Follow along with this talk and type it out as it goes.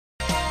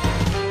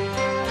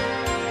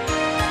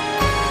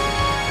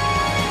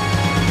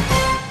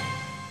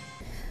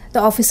The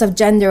Office of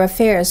Gender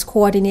Affairs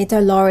Coordinator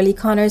Laurel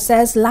Connor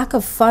says lack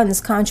of funds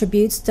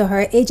contributes to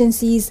her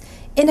agency's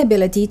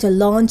inability to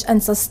launch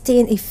and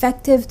sustain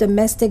effective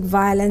domestic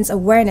violence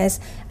awareness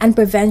and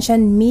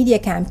prevention media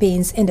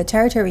campaigns in the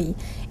territory.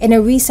 In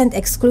a recent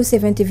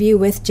exclusive interview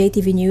with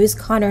JTV News,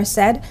 Connor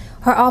said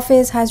her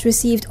office has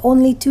received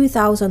only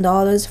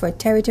 $2,000 for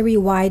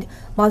territory-wide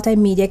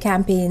multimedia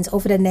campaigns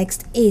over the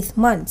next 8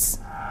 months.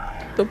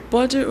 The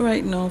budget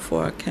right now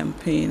for our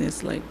campaign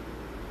is like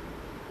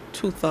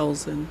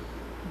 $2,000,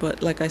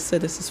 but like I said,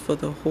 this is for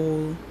the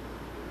whole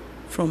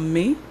from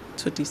May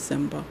to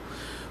December.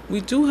 We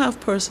do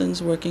have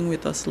persons working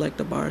with us like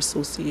the Bar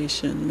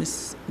Association.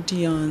 Miss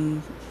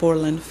Dion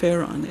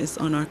Borland-Ferron is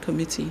on our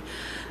committee,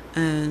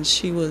 and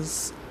she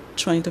was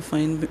trying to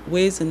find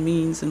ways and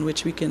means in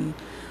which we can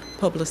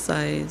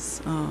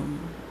publicize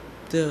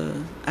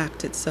the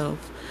act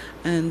itself.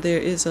 And there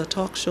is a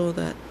talk show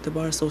that the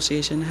Bar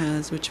Association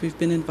has, which we've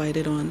been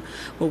invited on,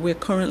 but we're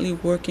currently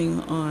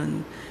working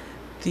on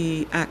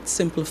the Act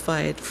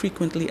Simplified,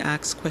 frequently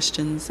asked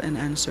questions and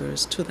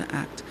answers to the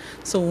Act.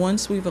 So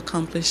once we've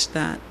accomplished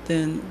that,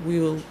 then we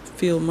will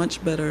feel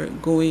much better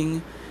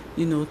going,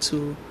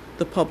 to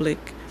the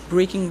public,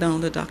 breaking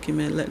down the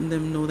document, letting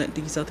them know that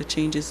these are the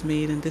changes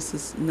made and this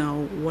is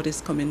now what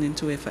is coming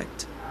into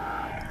effect.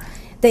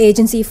 The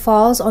agency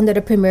falls under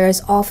the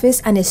Premier's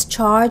office and is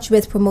charged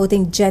with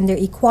promoting gender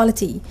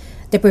equality.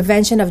 The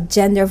prevention of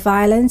gender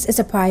violence is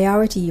a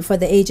priority for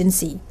the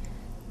agency.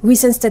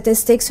 Recent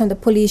statistics from the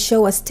police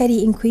show a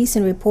steady increase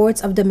in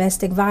reports of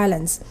domestic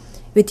violence.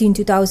 Between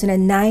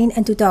 2009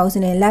 and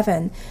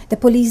 2011, the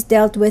police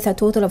dealt with a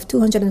total of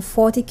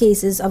 240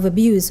 cases of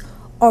abuse.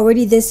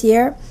 Already this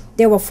year,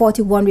 there were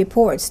 41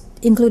 reports,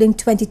 including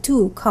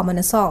 22 common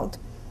assault.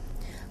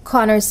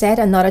 Connor said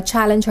another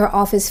challenge her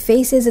office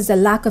faces is the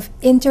lack of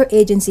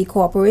interagency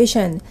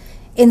cooperation.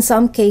 In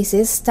some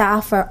cases,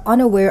 staff are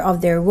unaware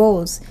of their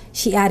roles.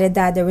 She added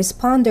that the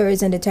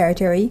responders in the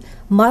territory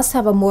must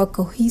have a more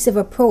cohesive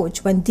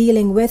approach when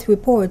dealing with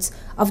reports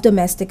of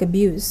domestic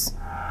abuse.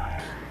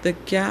 The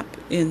gap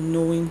in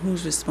knowing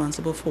who's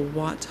responsible for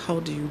what, how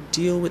do you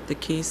deal with the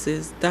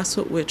cases, that's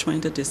what we're trying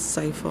to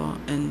decipher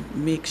and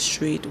make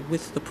straight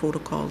with the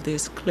protocol.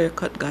 There's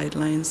clear-cut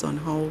guidelines on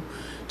how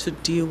to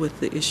deal with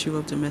the issue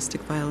of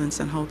domestic violence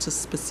and how to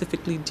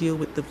specifically deal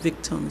with the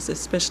victims,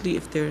 especially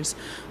if there's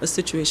a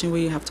situation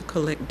where you have to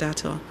collect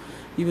data.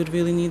 You would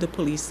really need the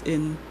police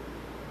in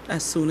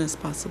as soon as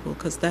possible,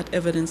 because that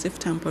evidence, if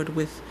tampered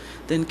with,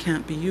 then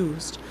can't be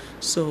used.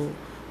 So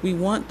we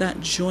want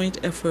that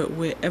joint effort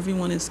where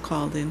everyone is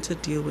called in to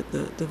deal with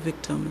the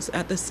victims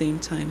at the same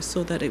time,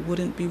 so that it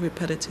wouldn't be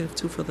repetitive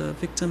for the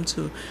victim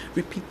to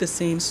repeat the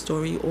same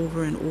story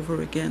over and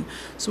over again.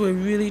 So we're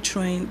really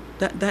trying,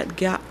 that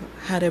gap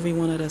had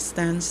everyone at a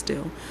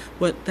standstill,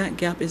 but that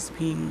gap is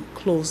being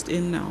closed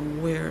in now,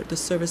 where the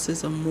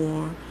services are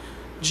more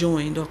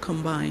joined or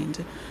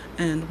combined.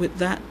 And with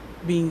that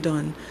being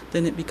done,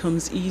 then it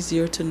becomes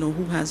easier to know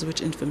who has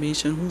which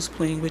information, who's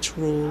playing which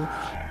role.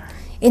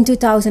 In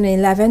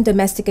 2011,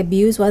 domestic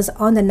abuse was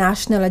on the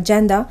national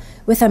agenda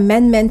with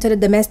amendment to the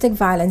Domestic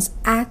Violence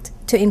Act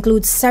to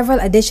include several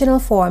additional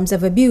forms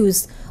of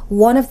abuse,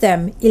 one of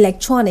them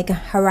electronic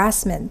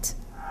harassment.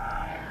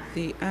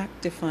 The Act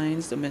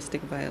defines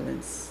domestic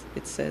violence.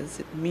 It says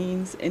it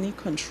means any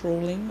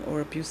controlling or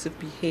abusive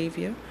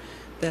behavior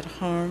that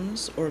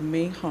harms or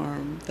may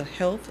harm the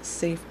health,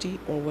 safety,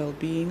 or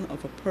well-being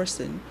of a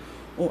person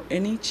or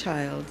any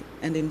child,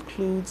 and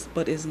includes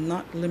but is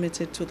not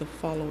limited to the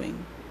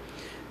following: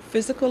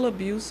 physical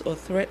abuse or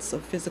threats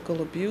of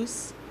physical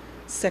abuse,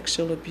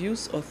 sexual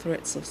abuse or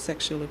threats of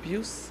sexual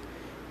abuse,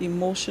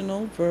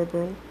 emotional,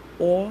 verbal,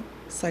 or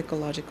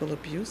psychological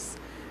abuse,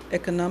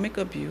 economic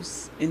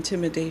abuse,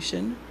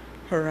 intimidation,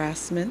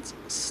 harassment,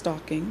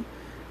 stalking,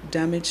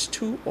 damage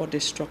to or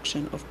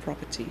destruction of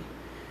property,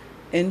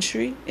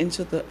 entry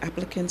into the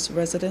applicant's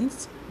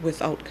residence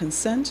without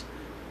consent,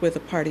 where the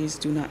parties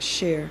do not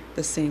share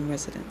the same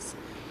residence.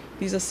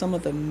 These are some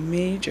of the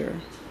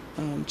major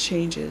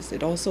changes.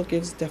 It also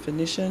gives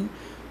definition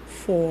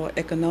for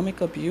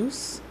economic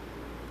abuse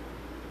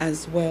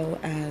as well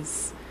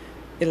as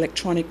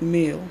electronic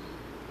mail,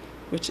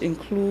 which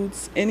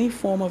includes any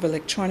form of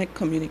electronic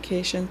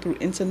communication through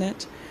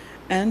internet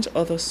and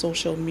other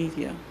social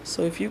media.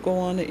 So if you go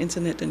on the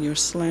internet and you're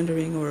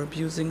slandering or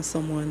abusing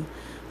someone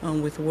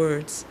with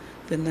words,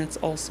 then that's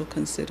also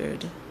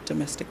considered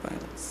domestic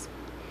violence.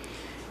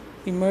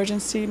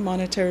 Emergency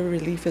monetary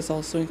relief is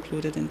also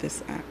included in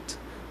this act,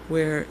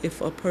 where if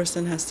a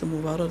person has to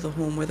move out of the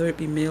home, whether it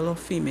be male or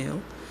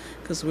female,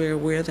 because we're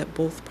aware that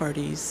both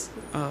parties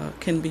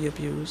can be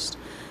abused,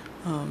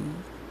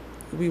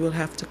 we will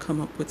have to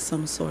come up with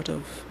some sort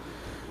of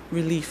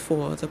relief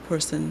for the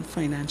person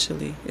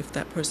financially if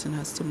that person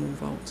has to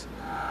move out.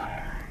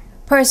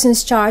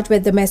 Persons charged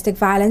with domestic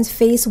violence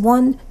face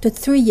 1 to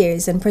 3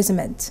 years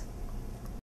imprisonment.